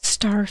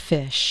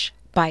Starfish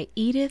by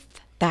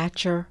Edith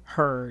Thatcher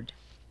Hurd.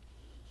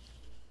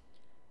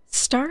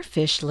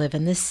 Starfish live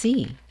in the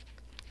sea.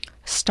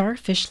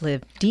 Starfish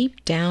live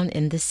deep down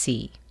in the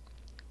sea.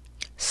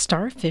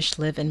 Starfish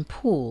live in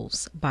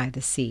pools by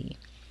the sea.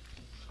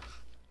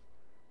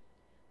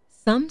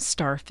 Some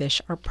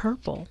starfish are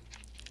purple.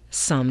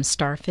 Some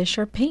starfish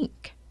are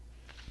pink.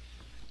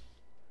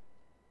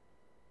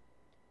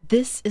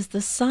 This is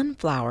the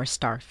sunflower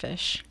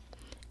starfish.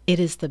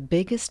 It is the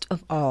biggest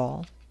of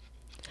all.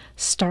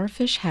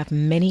 Starfish have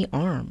many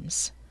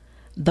arms.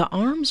 The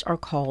arms are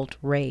called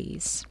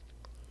rays.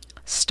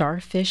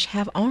 Starfish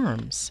have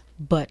arms,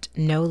 but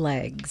no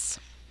legs.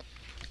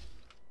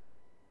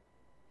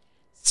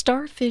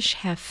 Starfish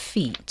have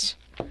feet,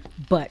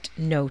 but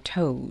no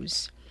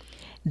toes.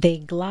 They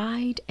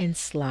glide and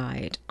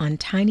slide on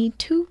tiny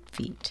tube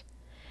feet.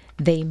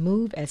 They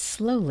move as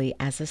slowly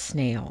as a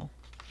snail.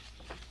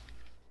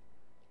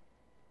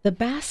 The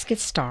basket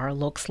star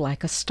looks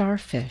like a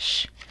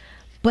starfish,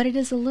 but it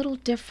is a little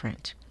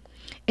different.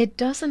 It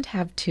doesn't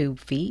have tube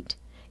feet.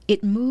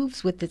 It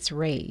moves with its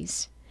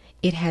rays.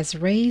 It has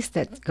rays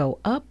that go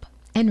up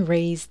and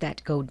rays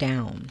that go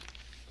down.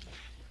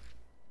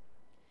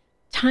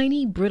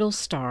 Tiny brittle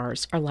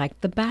stars are like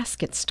the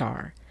basket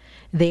star.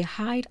 They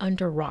hide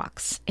under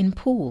rocks in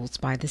pools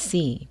by the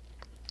sea.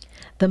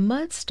 The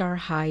mud star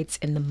hides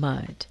in the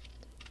mud.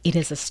 It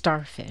is a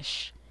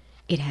starfish.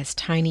 It has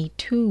tiny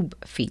tube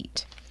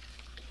feet.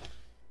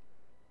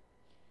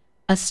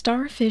 A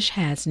starfish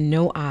has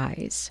no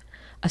eyes.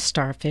 A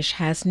starfish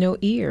has no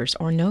ears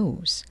or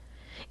nose.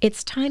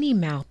 Its tiny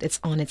mouth is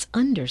on its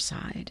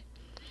underside.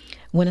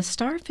 When a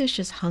starfish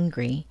is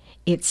hungry,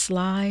 it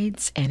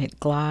slides and it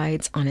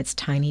glides on its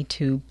tiny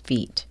tube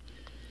feet.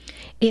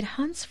 It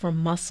hunts for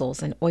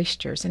mussels and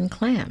oysters and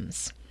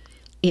clams.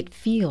 It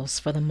feels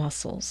for the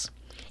mussels.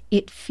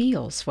 It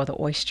feels for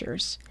the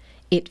oysters.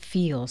 It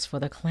feels for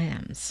the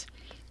clams.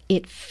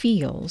 It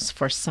feels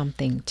for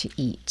something to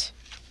eat.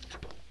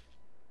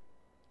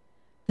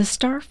 The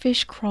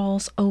starfish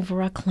crawls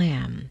over a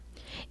clam.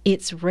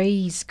 Its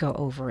rays go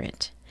over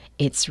it.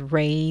 Its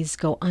rays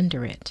go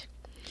under it.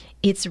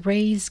 Its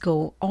rays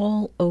go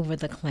all over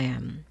the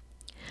clam.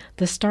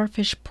 The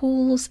starfish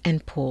pulls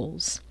and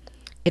pulls.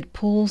 It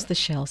pulls the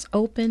shells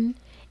open.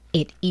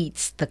 It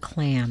eats the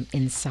clam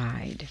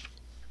inside.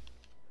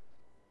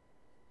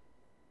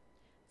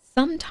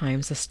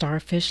 Sometimes a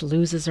starfish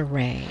loses a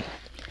ray.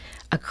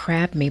 A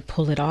crab may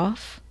pull it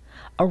off.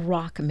 A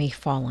rock may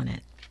fall on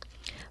it.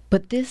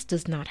 But this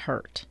does not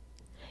hurt.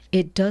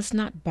 It does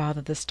not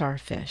bother the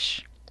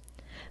starfish.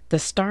 The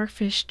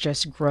starfish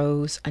just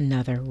grows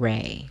another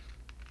ray.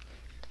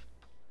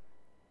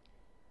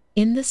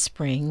 In the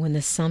spring, when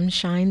the sun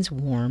shines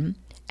warm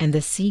and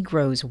the sea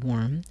grows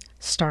warm,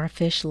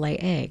 starfish lay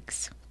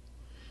eggs.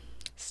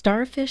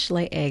 Starfish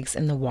lay eggs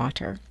in the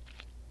water.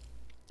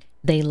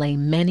 They lay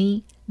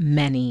many,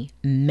 many,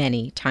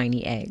 many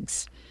tiny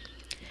eggs.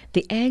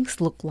 The eggs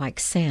look like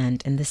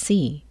sand in the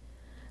sea.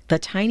 The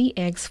tiny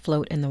eggs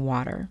float in the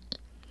water.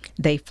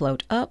 They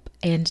float up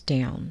and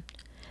down.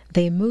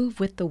 They move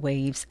with the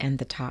waves and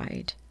the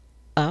tide.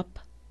 Up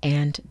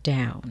and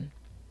down.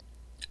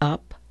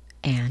 Up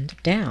and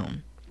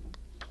down.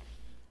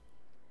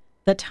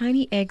 The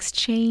tiny eggs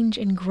change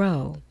and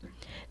grow.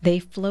 They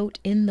float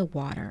in the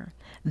water.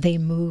 They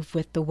move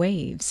with the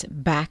waves,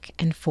 back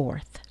and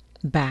forth,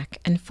 back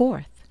and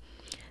forth.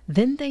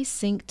 Then they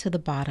sink to the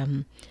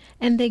bottom,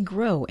 and they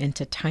grow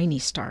into tiny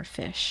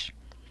starfish.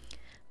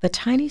 The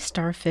tiny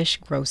starfish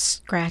grow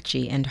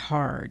scratchy and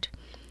hard.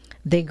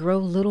 They grow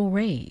little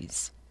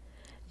rays.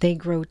 They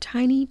grow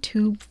tiny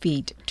tube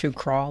feet to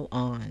crawl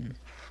on.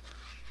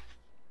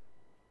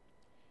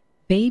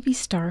 Baby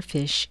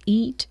starfish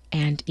eat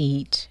and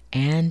eat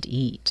and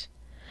eat.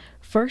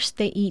 First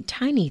they eat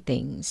tiny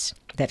things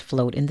that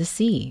float in the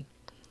sea.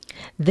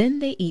 Then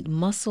they eat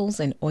mussels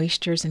and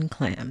oysters and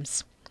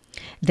clams.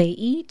 They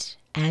eat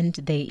and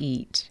they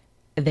eat.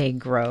 They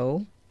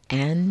grow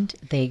and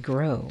they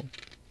grow.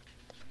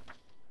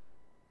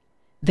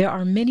 There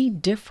are many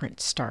different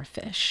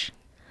starfish.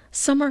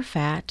 Some are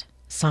fat,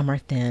 some are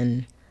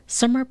thin,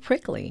 some are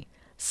prickly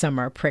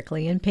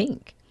and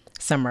pink,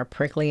 some are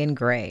prickly and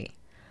gray,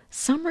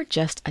 some are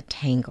just a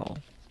tangle.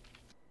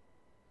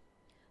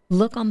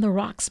 Look on the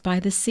rocks by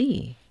the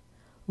sea.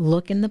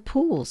 Look in the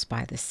pools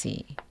by the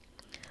sea.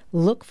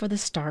 Look for the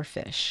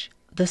starfish,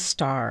 the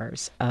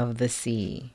stars of the sea.